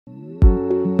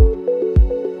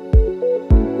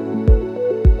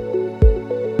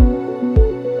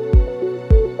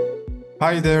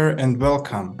Hi there and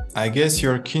welcome. I guess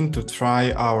you're keen to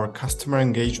try our customer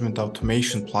engagement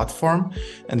automation platform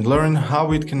and learn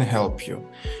how it can help you.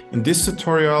 In this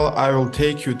tutorial, I will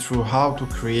take you through how to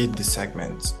create the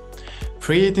segments.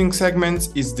 Creating segments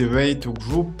is the way to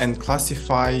group and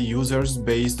classify users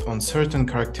based on certain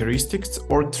characteristics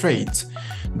or traits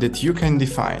that you can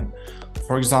define.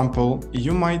 For example,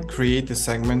 you might create a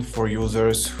segment for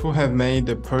users who have made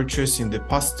a purchase in the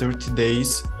past 30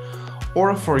 days,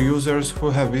 or for users who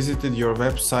have visited your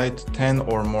website 10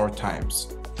 or more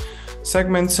times.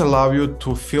 Segments allow you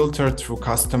to filter through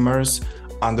customers,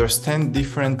 understand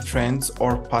different trends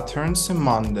or patterns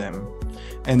among them,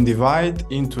 and divide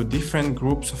into different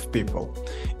groups of people.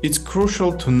 It's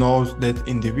crucial to note that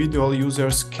individual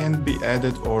users can't be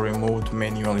added or removed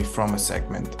manually from a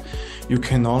segment. You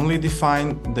can only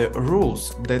define the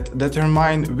rules that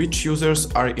determine which users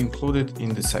are included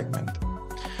in the segment.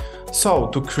 So,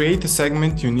 to create a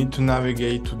segment, you need to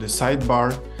navigate to the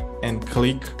sidebar and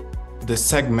click the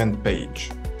segment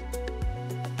page.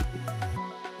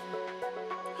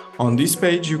 On this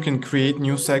page, you can create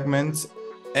new segments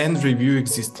and review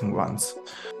existing ones.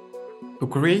 To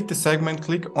create a segment,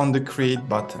 click on the Create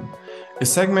button. A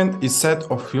segment is a set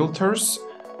of filters,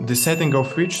 the setting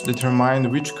of which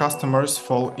determine which customers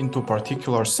fall into a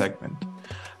particular segment.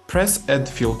 Press Add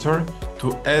Filter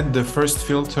to add the first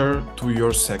filter to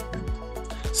your segment.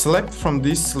 Select from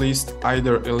this list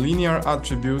either a linear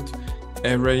attribute,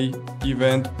 array,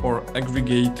 event, or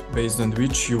aggregate based on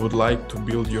which you would like to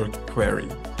build your query.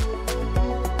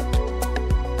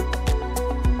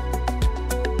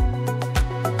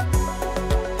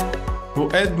 To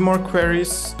add more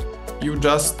queries, you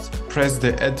just press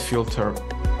the Add filter.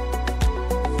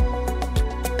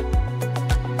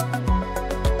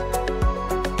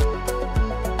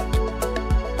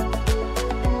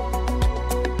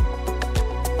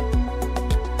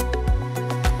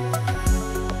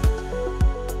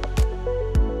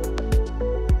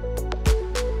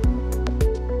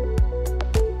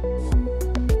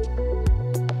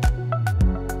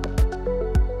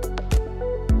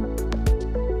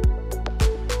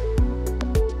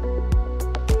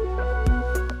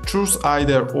 Choose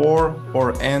either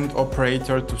or AND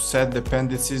operator to set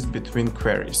dependencies between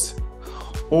queries.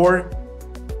 Or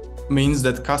means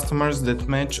that customers that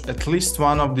match at least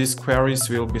one of these queries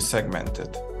will be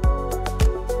segmented.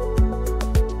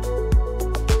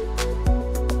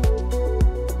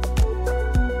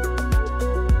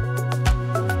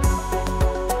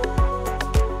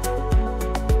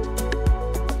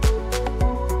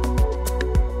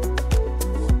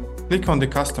 Click on the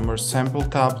Customer Sample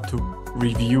tab to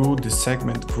review the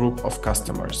segment group of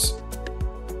customers.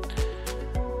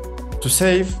 To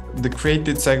save the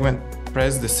created segment,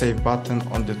 press the Save button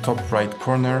on the top right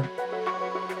corner.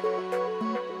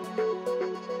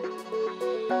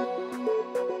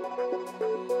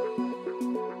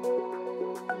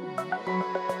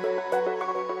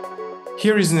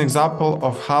 Here is an example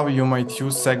of how you might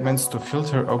use segments to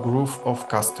filter a group of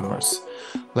customers.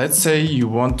 Let's say you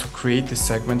want to create a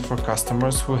segment for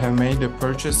customers who have made a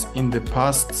purchase in the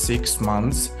past 6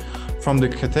 months from the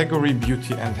category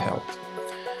Beauty and Health.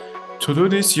 To do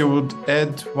this, you would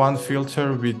add one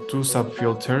filter with 2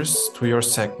 subfilters to your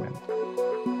segment.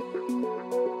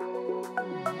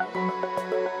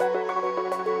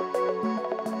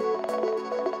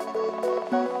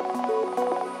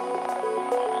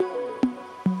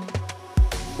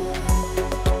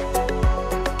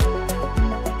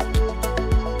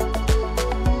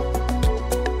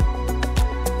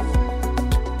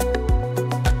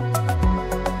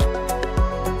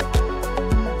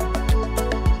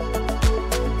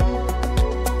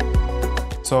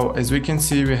 So as we can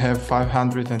see, we have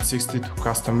 562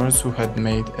 customers who had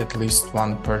made at least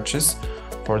one purchase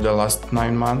for the last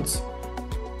 9 months.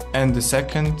 And the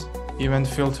second event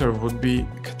filter would be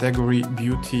category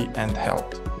Beauty and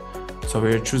Health. So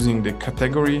we are choosing the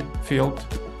category field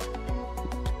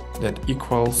that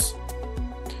equals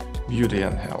Beauty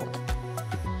and Health.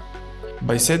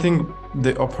 By setting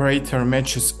the operator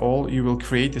matches all, you will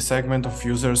create a segment of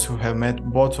users who have met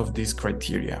both of these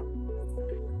criteria.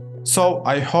 So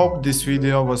I hope this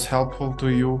video was helpful to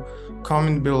you.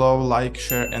 Comment below, like,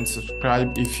 share and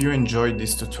subscribe if you enjoyed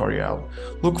this tutorial.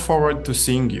 Look forward to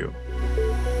seeing you.